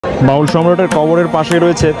বাউল সম্রাটের কবরের পাশে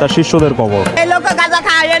রয়েছে তার শিষ্যদের কবর। এই লোক গাঁজা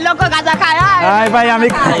খায়, এই লোক গাঁজা খায়। ভাই আমি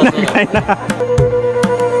খাই না।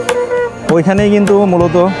 ওইখানেই কিন্তু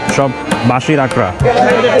মূলত সব বাঁশির আখড়া।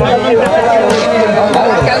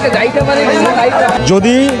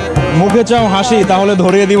 যদি মুখে চাও হাসি তাহলে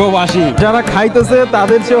ধরিয়ে দিব বাঁশি। যারা খাইতেছে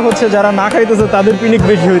তাদের চেয়ে হচ্ছে যারা না খাইতেছে তাদের পিনিক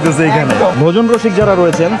বেশি হইতেছে এখানে। ভোজন রসিক যারা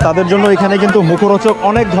রয়েছেন তাদের জন্য এখানে কিন্তু মুখরোচক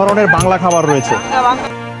অনেক ধরনের বাংলা খাবার রয়েছে।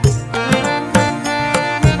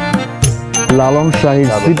 লালন শাহীর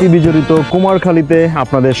স্মৃতি বিজড়িত কুমারখালীতে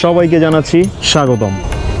আপনাদের সবাইকে জানাচ্ছি স্বাগতম।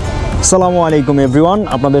 আসসালামু আলাইকুম এভরিওয়ান,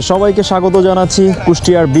 আপনাদের সবাইকে স্বাগত জানাচ্ছি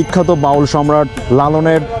কুষ্টিয়ার বিখ্যাত বাউল সম্রাট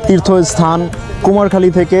লালনের তীর্থস্থান কুমারখালী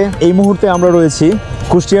থেকে। এই মুহূর্তে আমরা রয়েছি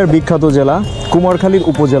কুষ্টিয়ার বিখ্যাত জেলা কুমারখালীর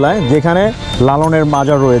উপজেলায়, যেখানে লালনের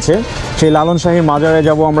মাজার রয়েছে। সেই লালন শাহীর মাজারে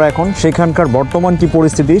যাব আমরা এখন। সেখানকার বর্তমান কি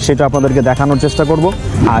পরিস্থিতি সেটা আপনাদেরকে দেখানোর চেষ্টা করব,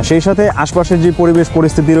 আর সেই সাথে আশপাশের যে পরিবেশ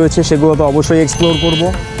পরিস্থিতি রয়েছে সেগুলো তো অবশ্যই এক্সপ্লোর করব।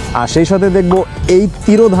 আর সেই সাথে দেখব এই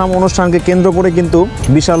তিরোধাম অনুষ্ঠানকে কেন্দ্র করে কিন্তু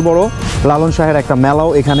বিশাল বড় লালন শাহের একটা মেলাও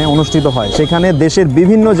এখানে অনুষ্ঠিত হয়। সেখানে দেশের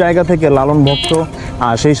বিভিন্ন জায়গা থেকে লালন ভক্ত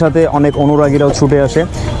আর সেই সাথে অনেক অনুরাগীরাও ছুটে আসে।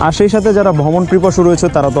 আর সেই সাথে যারা ভ্রমণ পিপাসু রয়েছে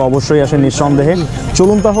তারা তো অবশ্যই আসে নিঃসন্দেহে।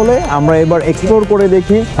 চলুন তাহলে আমরা এবার এক্সপ্লোর করে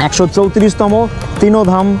দেখি 134তম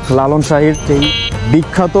তিরোধাম লালন শাহীর এই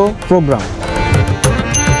বিখ্যাত প্রোগ্রাম।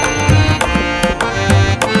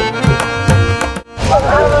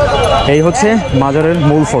 এই হচ্ছে মাজারের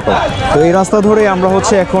মূল ফটক। তো এই রাস্তা ধরে আমরা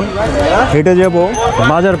হচ্ছে এখন হেঁটে যাব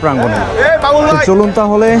বাজার প্রাঙ্গণে। তো চলুন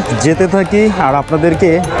তাহলে যেতে থাকি আর আপনাদেরকে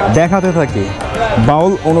দেখাতে থাকি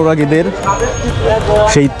বাউল অনুরাগীদের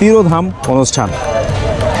সেই তিরোধাম অনুষ্ঠান।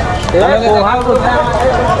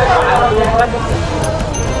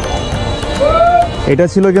 এটা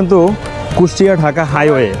ছিল কিন্তু কুষ্টিয়া ঢাকা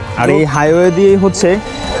হাইওয়ে, আর এই হাইওয়ে দিয়ে হচ্ছে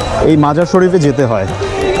এই মাজার শরীফে যেতে হয়।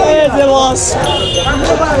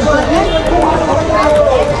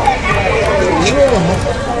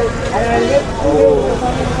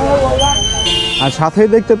 আর সাথে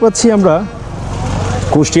দেখতে পাচ্ছি আমরা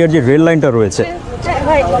কুষ্টিয়ার যে রেল লাইনটা রয়েছে।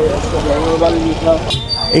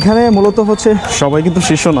 এখানে মূলত হচ্ছে সবাই কিন্তু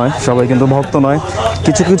শিষ্য নয়, সবাই কিন্তু ভক্ত নয়,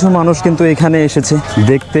 কিছু কিছু মানুষ কিন্তু এখানে এসেছে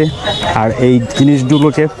দেখতে আর এই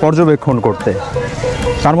জিনিসগুলোকে পর্যবেক্ষণ করতে।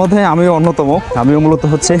 তার মধ্যে আমিও অন্যতম। আমিও মূলত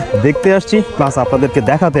হচ্ছে দেখতে আসছি প্লাস আপনাদেরকে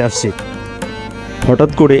দেখাতে আসছি।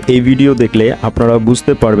 হঠাৎ করে এই ভিডিও দেখলে আপনারা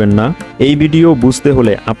বুঝতে পারবেন না। এই ভিডিও বুঝতে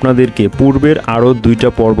হলে আপনাদেরকে পূর্বের আরও 2টা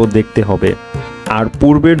পর্ব দেখতে হবে, আর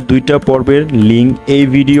পূর্বের 2টা পর্বের লিঙ্ক এই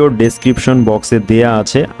ভিডিওর ডেসক্রিপশন বক্সে দেয়া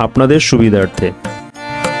আছে আপনাদের সুবিধার্থে।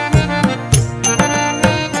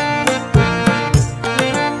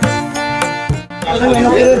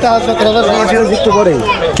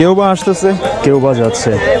 কেউ বা আসতেছে, কেউ বা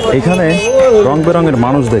যাচ্ছে। এখানে রং বেরঙের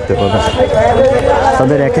মানুষ দেখতে পাবেন,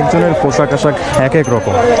 তাদের এক একজনের পোশাক আশাক এক এক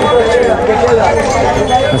রকম।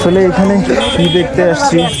 আসলে এখানে কি দেখতে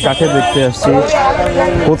আসছি, কাকে দেখতে আসছি,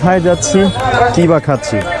 কোথায় যাচ্ছি, কি বা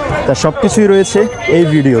খাচ্ছি, তা সব কিছুই রয়েছে এই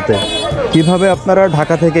ভিডিওতে। কিভাবে আপনারা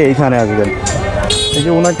ঢাকা থেকে এইখানে আসবেন। এই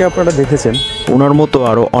যে ওনাকে আপনারা দেখেছেন, ওনার মতো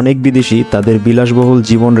আরও অনেক বিদেশি তাদের বিলাসবহুল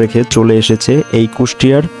জীবন রেখে চলে এসেছে এই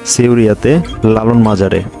কুষ্টিয়ার সেউরিয়াতে লালন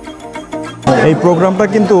মাজারে। এই প্রোগ্রামটা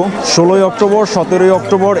কিন্তু 16ই অক্টোবর, 17ই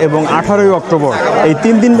অক্টোবর এবং 18ই অক্টোবর এই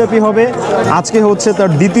 3 দিন ব্যাপী হবে। আজকে হচ্ছে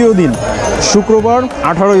তার দ্বিতীয় দিন, শুক্রবার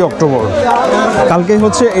 18ই অক্টোবর। কালকে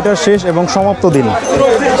হচ্ছে এটা শেষ এবং সমাপ্ত দিন।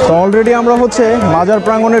 তো অলরেডি আমরা হচ্ছে মাজার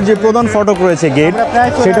প্রাঙ্গণের যে প্রধান ফটক রয়েছে গেট,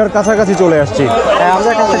 সেটার কাছাকাছি চলে আসছি।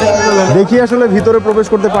 দেখি আসলে ভিতরে প্রবেশ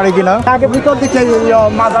করতে পারি কিনা।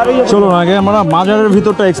 চলুন আগে আমরা মাজারের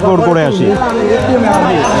ভিতরটা এক্সপ্লোর করে আসি।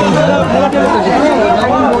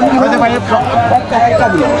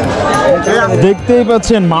 দেখতেই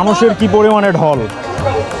পাচ্ছেন মানুষের কি পরিমাণে ঢল।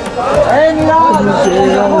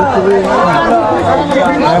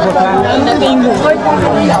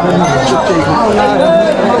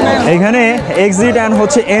 এখানে এক্সিট অ্যান্ড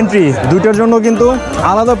হচ্ছে এন্ট্রি দুইটার জন্য কিন্তু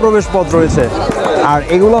আলাদা প্রবেশ পথ রয়েছে, আর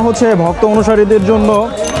এগুলো হচ্ছে ভক্ত অনুসারীদের জন্য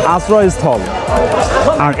আশ্রয়স্থল।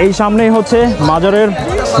 আর এই সামনেই হচ্ছে মাজারের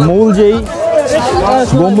মূল যেই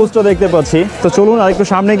গম্বুজটা দেখতে পাচ্ছি। তো চলুন আরেকটু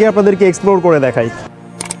সামনে গিয়ে আপনাদেরকে এক্সপ্লোর করে দেখাই।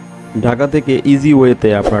 ঢাকা থেকে ইজি ওয়েতে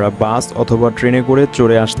আপনারা বাস অথবা ট্রেনে করে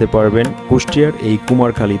চলে আসতে পারবেন কুষ্টিয়ার এই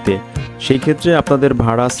কুমারখালীতে। সেই ক্ষেত্রে আপনাদের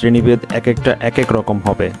ভাড়া শ্রেণীভেদ এক একটা এক এক রকম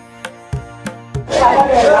হবে।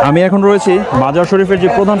 আমি এখন রয়েছি মাজার শরীফের যে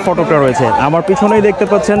প্রধান ফটকটা রয়েছে। আমার পিছনেই দেখতে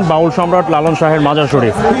পাচ্ছেন বাউল সম্রাট লালন শাহের মাজার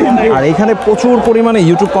শরীফ। আর এখানে প্রচুর পরিমাণে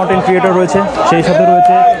ইউটিউব কন্টেন্ট ক্রিয়েটর রয়েছে, সেই সাথে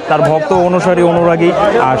রয়েছে তার ভক্ত অনুসারী অনুরাগী,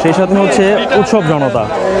 আর সেই সাথে হচ্ছে উৎসব জনতা।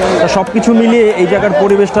 সব কিছু মিলিয়ে এই জায়গার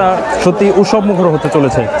পরিবেশটা সত্যি উৎসব মুখর হতে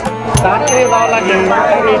চলেছে।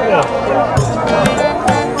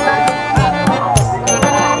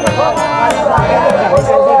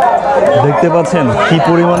 দেখতে পাচ্ছেন কি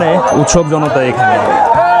পরিমাণে উৎসব জনতা এখানে,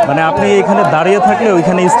 মানে আপনি এখানে দাঁড়িয়ে থাকলে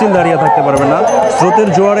ওইখানে স্টিল দাঁড়িয়ে থাকতে পারবেন না। স্রোতের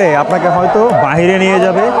জোয়ারে আপনাকে হয়তো বাইরে নিয়ে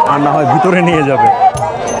যাবে আর না হয় ভিতরে নিয়ে যাবে।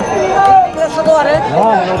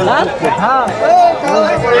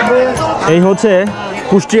 এই হচ্ছে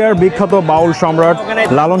কুষ্টিয়ার বিখ্যাত বাউল সম্রাট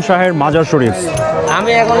লালন শাহের মাজার শরীফ।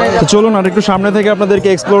 তো চলুন আর একটু সামনে থেকে আপনাদেরকে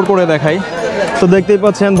এক্সপ্লোর করে দেখাই। তো দেখতেই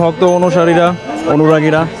পাচ্ছেন ভক্ত অনুসারীরা,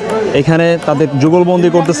 অনুরাগীরা এখানে তাদের যুগলবন্দি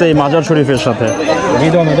করতেছে এই মাজার শরীফের সাথে।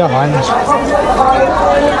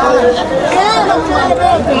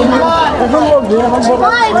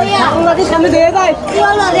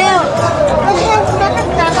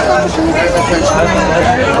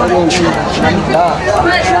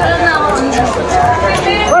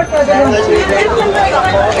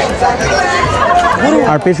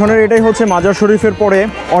 আর পেছনের এটাই হচ্ছে মাজার শরীফের পরে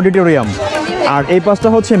অডিটোরিয়াম, আর এই পাশটা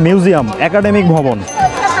হচ্ছে মিউজিয়াম, একাডেমিক ভবন।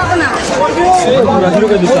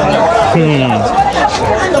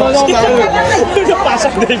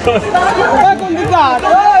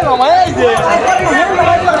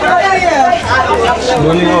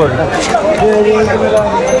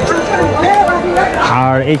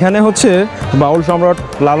 আর এখানে হচ্ছে বাউল সম্রাট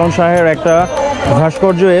লালন শাহের একটা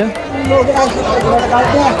ভাস্কর্যে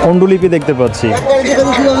পাণ্ডুলিপি দেখতে পাচ্ছি।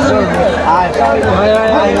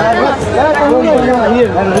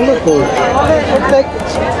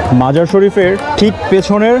 মাজার শরীফের ঠিক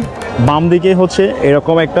পেছনের বাম দিকে হচ্ছে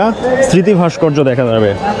এরকম একটা স্মৃতি ভাস্কর্য দেখা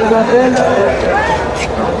যাবে।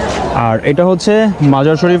 আর এটা হচ্ছে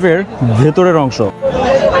মাজার শরীফের ভেতরের অংশ।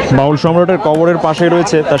 বাউল সম্রাটের কবরের পাশে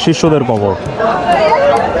রয়েছে তার শিষ্যদের কবর।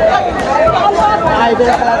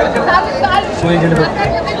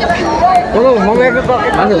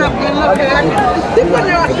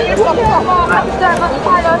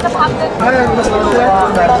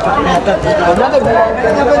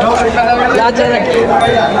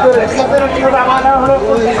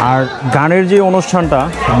 আর গানের যে অনুষ্ঠানটা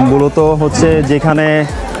মূলত হচ্ছে যেখানে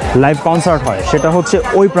লাইভ কনসার্ট হয় সেটা হচ্ছে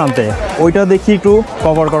ওই প্রান্তে, ওইটা দেখি একটু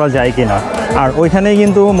কভার করা যায় কিনা। আর ওইখানেই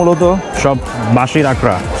কিন্তু মূলত সব বাঁশির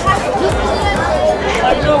আখড়া।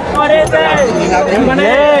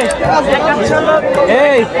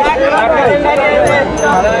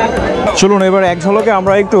 চলুন এবার এক ঝলকে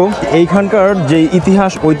আমরা একটু এইখানকার যে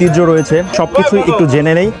ইতিহাস ঐতিহ্য রয়েছে সবকিছুই একটু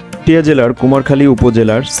জেনে নেই। কুষ্টিয়া জেলার কুমারখালী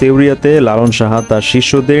উপজেলার সেউরিয়াতে লালন শাহ তার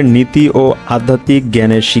শিষ্যদের নীতি ও আধ্যাত্মিক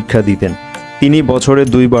জ্ঞানের শিক্ষা দিতেন। তিনি বছরে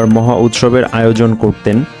 2 বার মহা উৎসবের আয়োজন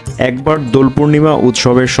করতেন, একবার দোল পূর্ণিমা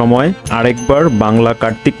উৎসবের সময়, আরেকবার বাংলা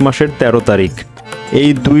কার্তিক মাসের 13 তারিখ। এই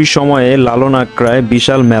 2 সময়ে লালন আক্রায়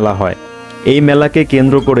বিশাল মেলা হয়। এই মেলাকে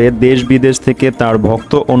কেন্দ্র করে দেশ বিদেশ থেকে তার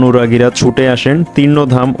ভক্ত অনুরাগীরা ছুটে আসেন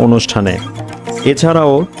তীর্ণধাম অনুষ্ঠানে।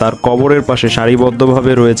 এছাড়াও তার কবরের পাশে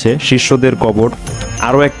সারিবদ্ধভাবে রয়েছে শিষ্যদের কবর।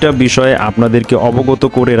 আরও একটা বিষয়ে আপনাদেরকে অবগত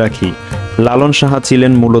করে রাখি, লালন শাহ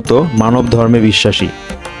ছিলেন মূলত মানব ধর্মে বিশ্বাসী।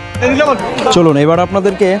 চলুন এবার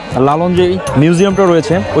আপনাদেরকে লালন যে মিউজিয়ামটা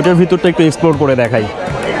রয়েছে ওইটার ভিতরটা একটু এক্সপ্লোর করে দেখাই।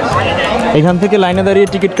 এখান থেকে লাইনে দাঁড়িয়ে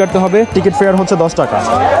টিকিট কাটতে হবে, টিকিট ফেয়ার হচ্ছে 10 টাকা।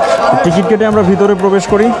 টিকিট কেটে আমরা ভিতরে প্রবেশ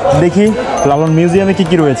করি, দেখি লালন মিউজিয়ামে কি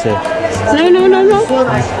কি রয়েছে।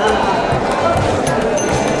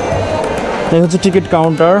 এই হচ্ছে টিকিট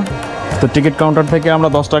কাউন্টার। তো টিকিট কাউন্টার থেকে আমরা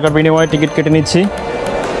 10 টাকার বিনিময়ে টিকিট কেটে নিচ্ছি।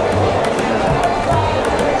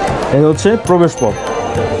 এই হচ্ছে প্রবেশ পথ।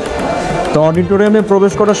 তো অডিটোরিয়ামে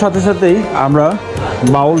প্রবেশ করার সাথে সাথেই আমরা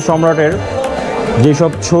বাউল সম্রাটের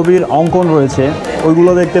যেসব ছবির অঙ্কন রয়েছে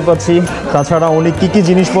ওইগুলো দেখতে পাচ্ছি। তাছাড়া উনি কী কী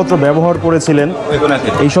জিনিসপত্র ব্যবহার করেছিলেন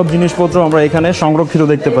এইসব জিনিসপত্র আমরা এখানে সংরক্ষিত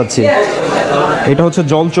দেখতে পাচ্ছি। এটা হচ্ছে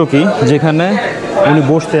জলচৌকি, যেখানে উনি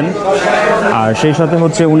বসতেন, আর সেই সাথে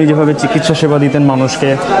হচ্ছে উনি যেভাবে চিকিৎসা সেবা দিতেন মানুষকে।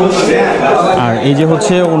 আর এই যে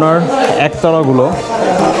হচ্ছে ওনার একতারাগুলো।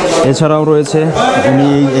 এছাড়াও রয়েছে উনি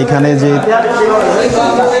এখানে যে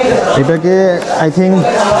এটাকে আই থিঙ্ক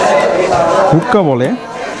হুক্কা বলে,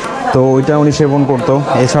 তো ওইটা উনি সেবন করতো।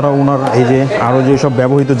 এছাড়াও ওনার এই যে আরও যেসব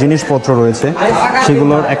ব্যবহৃত জিনিসপত্র রয়েছে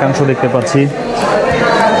সেগুলোর একাংশ দেখতে পাচ্ছি।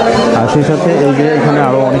 আর সেই সাথে এই যে এখানে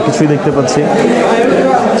আরও অনেক কিছুই দেখতে পাচ্ছি।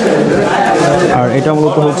 আর এটা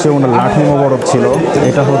মূলত হচ্ছে ওনার লাঠি মোবারক ছিল,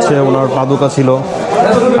 এটা হচ্ছে ওনার পাদুকা ছিল।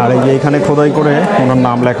 আর এই যে এখানে খোদাই করে ওনার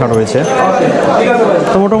নাম লেখা রয়েছে।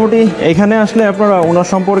 তো মোটামুটি এখানে আসলে আপনারা ওনার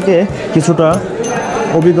সম্পর্কে কিছুটা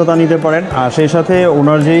অভিজ্ঞতা নিতে পারেন। আর সেই সাথে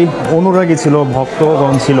ওনার যেই অনুরাগী ছিল,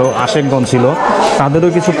 ভক্তগণ ছিল, আশেকগণ ছিল, তাদেরও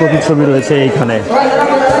কিছু প্রতিচ্ছবি রয়েছে এইখানে।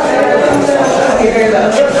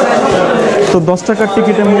 তো 10 টাকার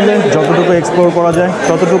টিকিটের মূল্যে যতটুকু এক্সপ্লোর করা যায়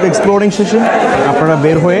ততটুকু এক্সপ্লোরিং শেষে আপনারা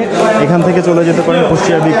বের হয়ে এখান থেকে চলে যেতে পারেন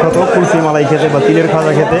কুষ্টিয়ার বিখ্যাত কুলফি মালাই খেতে বা তিলের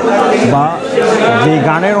খাজা খেতে, বা যে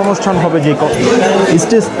গানের অনুষ্ঠান হবে, যে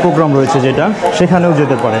স্টেজ প্রোগ্রাম রয়েছে যেটা, সেখানেও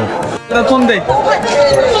যেতে পারেন।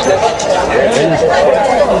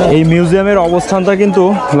 এই মিউজিয়ামের অবস্থানটা কিন্তু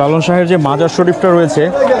লালন শাহের যে মাজার শরীফটা রয়েছে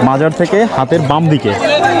মাজার থেকে হাতের বাম দিকে,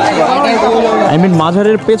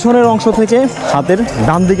 মাজারের পেছনের অংশ থেকে হাতের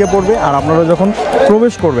ডান দিকে পড়বে, আর আপনারা যখন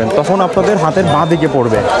প্রবেশ করবেন তখন আপনাদের হাতের বাঁ দিকে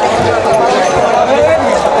পড়বে।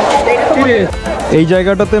 এই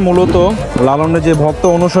জায়গাটাতে মূলত লালনের যে ভক্ত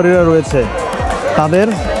অনুসারীরা রয়েছে তাদের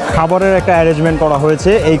খাবারের একটা অ্যারেঞ্জমেন্ট করা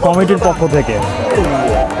হয়েছে এই কমিটির পক্ষ থেকে।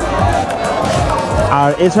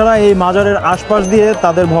 আর এছাড়া এই মাজারের আশপাশ দিয়ে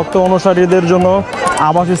তাদের ভক্ত অনুসারীদের জন্য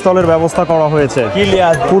আবাসস্থলের ব্যবস্থা করা হয়েছে।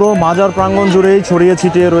 পুরো মাজার প্রাঙ্গণ জুড়েই ছড়িয়ে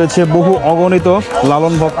ছিটিয়ে রয়েছে বহু অগণিত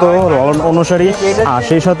লালন ভক্ত, লালন অনুসারী, আর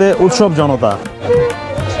সেই সাথে উৎসব জনতা।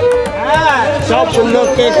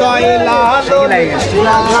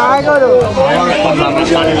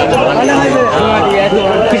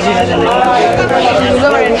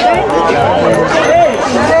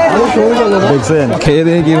 দেখছেন খেয়ে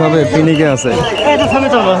দিয়ে কিভাবে পিনিকে আছে,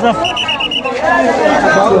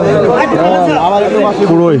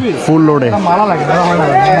 পুরোই ফুল লোডে।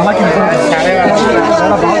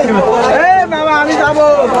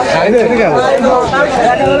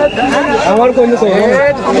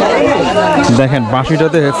 দেখেন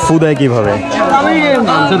বাঁশিটাতে ফু দেয় কিভাবে।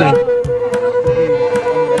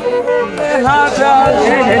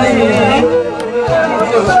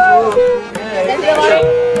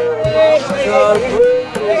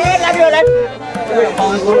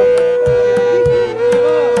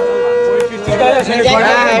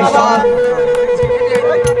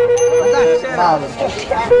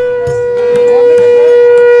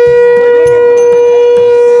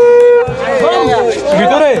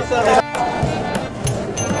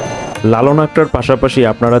 লালন আক্তার পাশাপাশি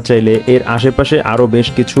আপনারা চাইলে এর আশেপাশে আরও বেশ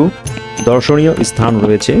কিছু দর্শনীয় স্থান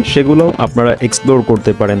রয়েছে, সেগুলো আপনারা এক্সপ্লোর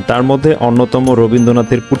করতে পারেন। তার মধ্যে অন্যতম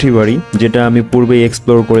রবীন্দ্রনাথের কুঠিবাড়ি, যেটা আমি পূর্বেই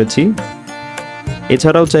এক্সপ্লোর করেছি।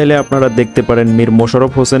 এছাড়াও চাইলে আপনারা দেখতে পারেন মীর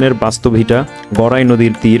মোশাররফ হোসেনের বাস্তভিটা, গড়াই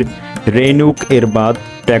নদীর তীর, রেনুক এর বাঁধ,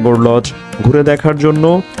 ট্যাগর লজ। ঘুরে দেখার জন্য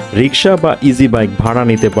রিক্সা বা ইজি বাইক ভাড়া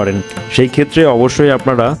নিতে পারেন। সেই ক্ষেত্রে অবশ্যই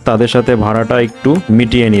আপনারা তাদের সাথে ভাড়াটা একটু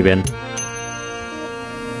মিটিয়ে নেবেন।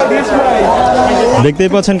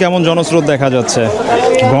 দেখতেই পাচ্ছেন কেমন জনস্রোত দেখা যাচ্ছে,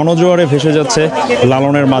 গণজোয়ারে ভেসে যাচ্ছে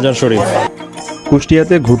লালনের মাজার শরীফ।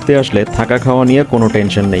 কুষ্টিয়াতে ঘুরতে আসলে থাকা খাওয়া নিয়ে কোনো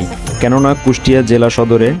টেনশন নেই, কেননা কুষ্টিয়া জেলা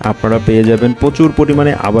সদরে আপনারা পেয়ে যাবেন প্রচুর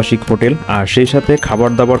পরিমাণে আবাসিক হোটেল, আর সেই সাথে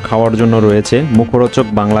খাবার দাবার খাওয়ার জন্য রয়েছে মুখরোচক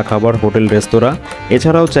বাংলা খাবার হোটেল রেস্তোরাঁ।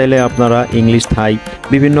 এছাড়াও চাইলে আপনারা ইংলিশ, থাই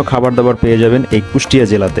বিভিন্ন খাবার দাবার পেয়ে যাবেন এই কুষ্টিয়া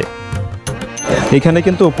জেলাতে। এখানে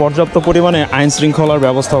কিন্তু পর্যাপ্ত পরিমাণে আইন শৃঙ্খলার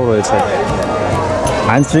ব্যবস্থাও রয়েছে।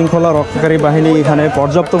 আইন শৃঙ্খলা রক্ষাকারী বাহিনী এখানে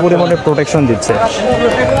পর্যাপ্ত পরিমাণে প্রোটেকশন দিচ্ছে।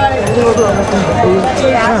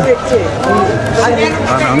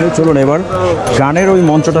 আমি চলুন এবার গানের ওই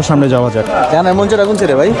মঞ্চটার সামনে যাওয়া যাক। গানের মঞ্চটা কোন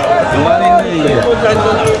রে ভাই?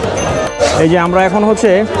 এই যে আমরা এখন হচ্ছে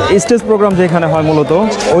স্টেজ প্রোগ্রাম যেখানে হয় মূলত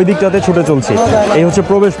ওই দিকটাতে ছুটে চলছি। এই হচ্ছে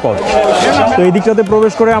প্রবেশ পথ। তো এই দিকটাতে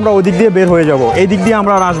প্রবেশ করে আমরা ওই দিক দিয়ে বের হয়ে যাব, এই দিক দিয়ে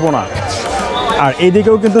আমরা আর আসবো না। আর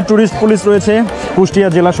এইদিকেও কিন্তু ট্যুরিস্ট পুলিশ রয়েছে কুষ্টিয়া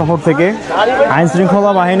জেলা শহর থেকে। আইন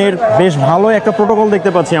শৃঙ্খলা বাহিনীর বেশ ভালো একটা প্রোটোকল দেখতে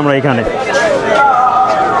পাচ্ছি আমরা এখানে।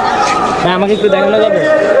 আমাকে একটু দেখানো যাবে?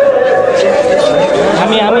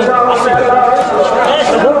 আমি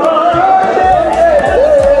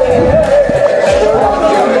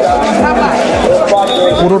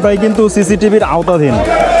পুরোটাই কিন্তু সিসিটিভির আওতাধীন।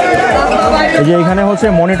 এই যে এখানে হচ্ছে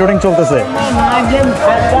মনিটরিং চলতেছে।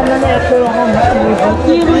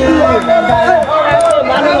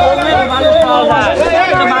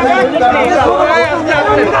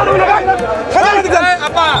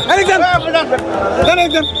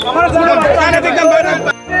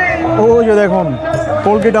 ওই যে দেখুন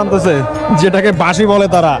পলকি টানতেছে, যেটাকে বাঁশি বলে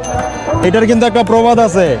তারা। এটার কিন্তু একটা প্রবাদ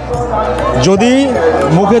আছে, যদি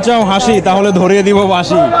মুখে চাও হাসি তাহলে ধরিয়ে দিব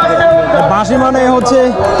বাঁশি। বাঁশি মানে হচ্ছে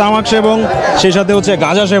তামাক সেবন, সেই সাথে হচ্ছে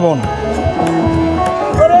গাঁজা সেবন।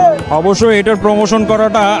 অবশ্যই এটার প্রমোশন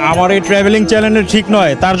করাটা আমার এই ট্রাভেলিং চ্যানেলের ঠিক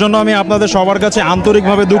নয়, তার জন্য আমি আপনাদের সবার কাছে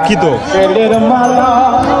আন্তরিকভাবে দুঃখিত।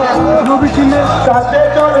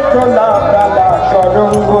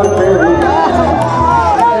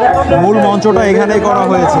 মূল মঞ্চটা এখানেই করা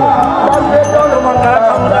হয়েছে।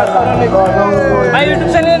 ইউটিউব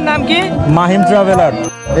চ্যানেলের নাম কি? মাহিম ট্রাভেলার।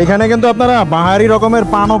 এখানে কিন্তু আপনারা বাহারি রকমের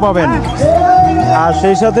পানও পাবেন, আর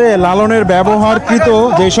সেই সাথে লালনের ব্যবহারকৃত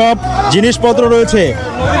যেসব জিনিসপত্র রয়েছে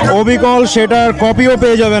অবিকল সেটার কপিও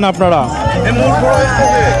পেয়ে যাবেন আপনারা।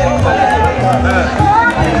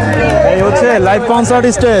 এই হচ্ছে লাইভ কনসার্ট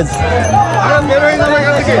স্টেজ।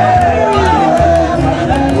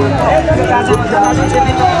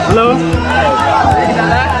 হ্যালো।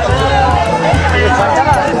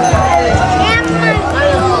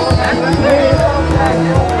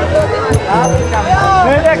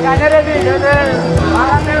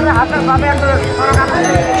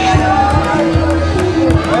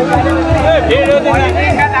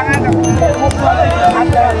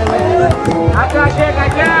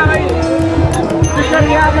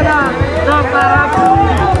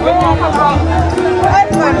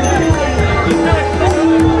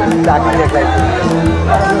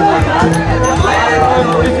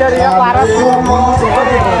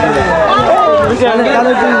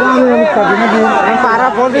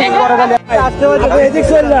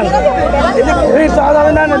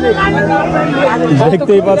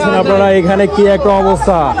 দেখতেই পাচ্ছেন আপনারা এখানে কি একটা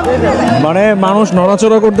অবস্থা, মানে মানুষ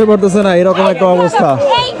নড়াচড়া করতে পারতেছে না, এরকম একটা অবস্থা।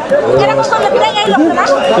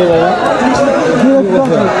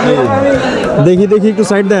 দেখি দেখি একটু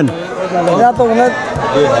সাইড দেন।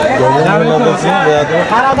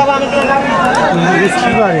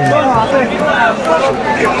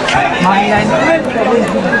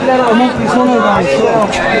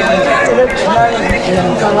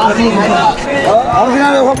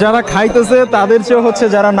 যারা খাইতেছে তাদের চেয়ে হচ্ছে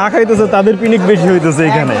যারা না খাইতেছে তাদের পিনিক বেশি হইতেছে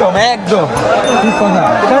এখানে। একদম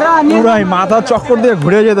পুরাই মাথা চক্কর দিয়ে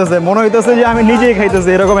ঘুরে যেতেছে, মনে হইতেছে যে আমি নিজেই খাইতেছি,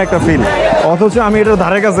 এরকম একটা ফিল, অথচ আমি এটার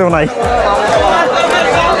ধারে কাছেও নাই।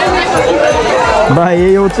 ভাই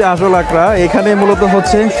এই হচ্ছে আসল আকড়া, এখানে মূলত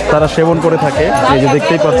হচ্ছে তারা সেবন করে থাকে, এই যে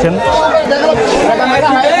দেখতেই পাচ্ছেন।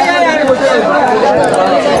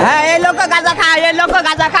 হ্যাঁ এই লোক গাঁজা খায়, এই লোক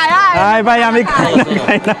গাঁজা খায়। আয় ভাই আমি খাই না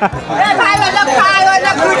এই ভাই ওই লোক খায়, ওই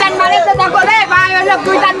লোক দুই টান মারেছে দেখো রে ভাই, ওই লোক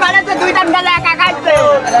দুই টান মারেছে, দুই টান গাঁজা একা খাইছে।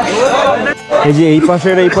 এই যে এই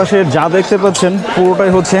পাশের যা দেখতে পাচ্ছেন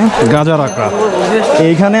পুরোটাই হচ্ছে গাঁজার আকড়া।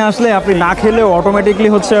 এইখানে আসলে আপনি না খেলেও অটোমেটিকলি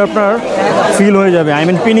হচ্ছে আপনার ফিল হয়ে যাবে, আই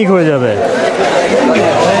মিন পিনিক হয়ে যাবে।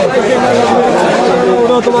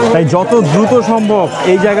 তাই যত দ্রুত সম্ভব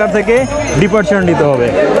এই জায়গা থেকে ডিপার্চার নিতে হবে।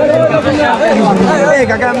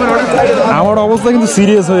 আমার অবস্থা কিন্তু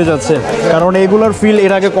সিরিয়াস হয়ে যাচ্ছে, কারণ এগুলোর ফিল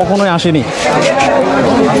এর আগে কখনোই আসেনি।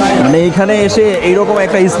 মানে এখানে এসে এইরকম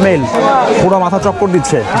একটা স্মেল পুরো মাথা চক্কর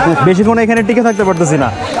দিচ্ছে, বেশিক্ষণ এখানে টিকে থাকতে পারতেছি না,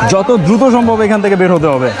 যত দ্রুত সম্ভব এখান থেকে বের হতে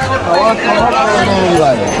হবে।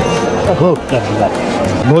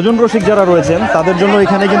 ভোজন রসিক যারা রয়েছেন তাদের জন্য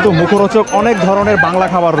এখানে কিন্তু মুখরোচক অনেক ধরনের বাংলা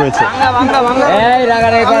খাবার রয়েছে।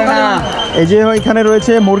 এই যে এখানে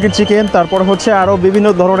রয়েছে মুরগির চিকেন, তারপর হচ্ছে আরও বিভিন্ন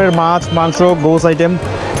ধরনের মাছ, মাংস, গোস আইটেম,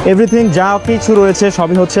 এভরিথিং যা কিছু রয়েছে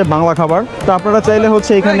সবই হচ্ছে বাংলা খাবার। তো আপনারা চাইলে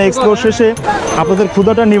হচ্ছে এখানে এক্সপ্লোর শেষে আপনাদের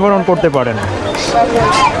ক্ষুধাটা নিবারণ করতে পারেন।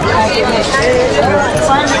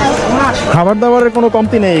 খাবার দাবারের কোনো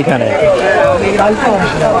কমতি নেই এখানে।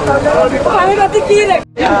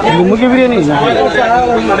 মুরগি বিরিয়ানি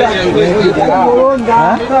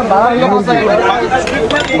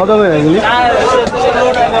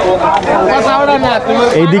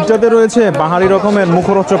এই দিকটাতে রয়েছে বাহারি রকমের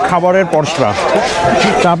মুখরোচক খাবারের পরশরা।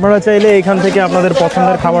 তা আপনারা চাইলে এখান থেকে আপনাদের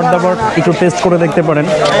পছন্দের খাবার দাবার একটু টেস্ট করে দেখতে পারেন।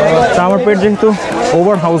 তা আমার পেট যেহেতু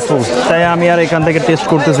ওভার হাউসফুল, তাই আমি আর এখান থেকে টেস্ট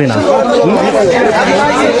করতেছি না।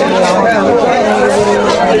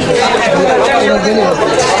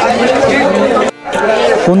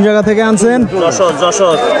 কোন জায়গা থেকে আনছেন?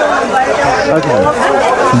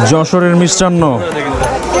 যশোরের মিষ্টান্ন।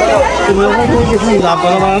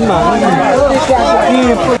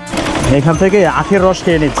 এখান থেকে আখের রস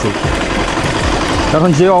খেয়ে নিচ্ছি, এখন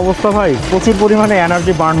যে অবস্থা ভাই, প্রচুর পরিমাণে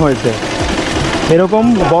এনার্জি বার্ন হয়েছে। এরকম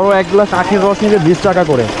বড় এক গ্লাস আখের রস নিলে 20 টাকা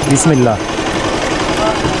করে। বিসমিল্লাহ।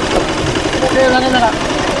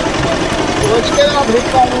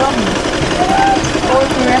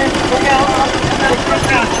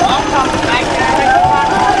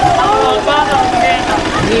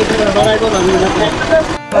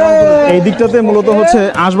 এই দিকটাতে মূলত হচ্ছে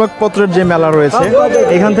আসবাবপত্রের যে মেলা রয়েছে,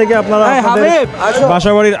 এখান থেকে আপনারা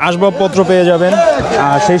বাসাবাড়ির আসবাবপত্র পেয়ে যাবেন।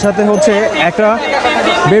 আর সেই সাথে হচ্ছে একটা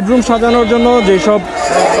বেডরুম সাজানোর জন্য যেসব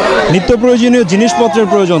নিত্য প্রয়োজনীয় জিনিসপত্রের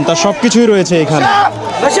প্রয়োজন, তার সব কিছুই রয়েছে এখানে।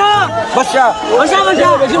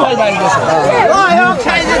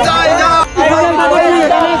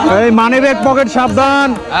 এই মানি ব্যাগ পকেট সাবধান,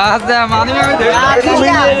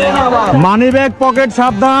 মানি ব্যাগ পকেট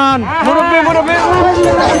সাবধান।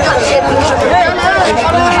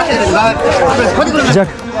 যাক,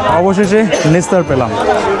 অবশেষে নিস্তার পেলাম।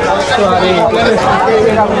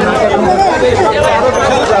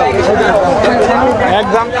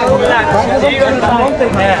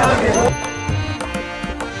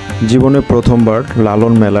 জীবনে প্রথমবার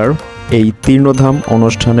লালন মেলার এই তীর্ণধাম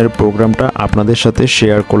অনুষ্ঠানের প্রোগ্রামটা আপনাদের সাথে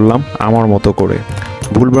শেয়ার করলাম আমার মতো করে।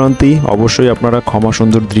 ভুলভ্রান্তি অবশ্যই আপনারা ক্ষমা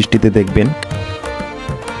সুন্দর দৃষ্টিতে দেখবেন।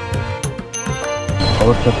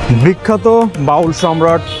 বিখ্যাত বাউল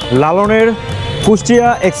সম্রাট লালনের কুষ্টিয়া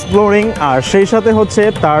এক্সপ্লোরিং, আর সেই সাথে হচ্ছে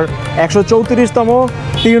তার 134তম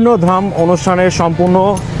তীর্ণধাম অনুষ্ঠানের সম্পূর্ণ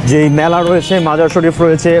যেই মেলা রয়েছে, মাজার শরীফ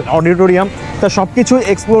রয়েছে, অডিটোরিয়াম, তা সব কিছু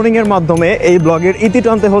এক্সপ্লোরিংয়ের মাধ্যমে এই ব্লগের ইতি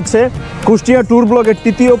টানতে হচ্ছে কুষ্টিয়া ট্যুর ব্লগের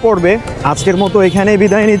 3য় পর্বে। আজকের মতো এখানেই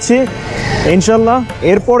বিদায় নিচ্ছি ইনশাল্লাহ।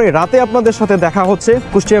 এরপরে রাতে আপনাদের সাথে দেখা হচ্ছে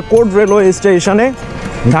কুষ্টিয়া কোর্ট রেলওয়ে স্টেশনে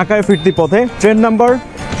ঢাকায় ফিরতি পথে train number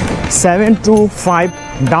 725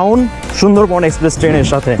 down Sundarban express ট্রেনের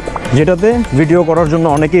সাথে, যেটাতে ভিডিও করার জন্য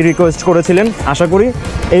অনেকেই রিকোয়েস্ট করেছিলেন। আশা করি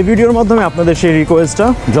এই ভিডিওর মাধ্যমে আপনাদের সেই রিকোয়েস্টটা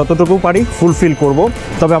যতটুকু পারি ফুলফিল করব।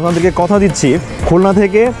 তবে আপনাদেরকে কথা দিচ্ছি, খুলনা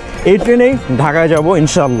থেকে এই ট্রেনেই ঢাকায় যাব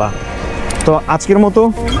ইনশাল্লাহ। তো আজকের মতো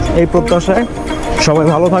এই প্রত্যাশায় সবাই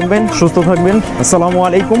ভালো থাকবেন, সুস্থ থাকবেন। আসসালামু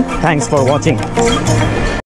আলাইকুম, থ্যাঙ্কস ফর ওয়াচিং।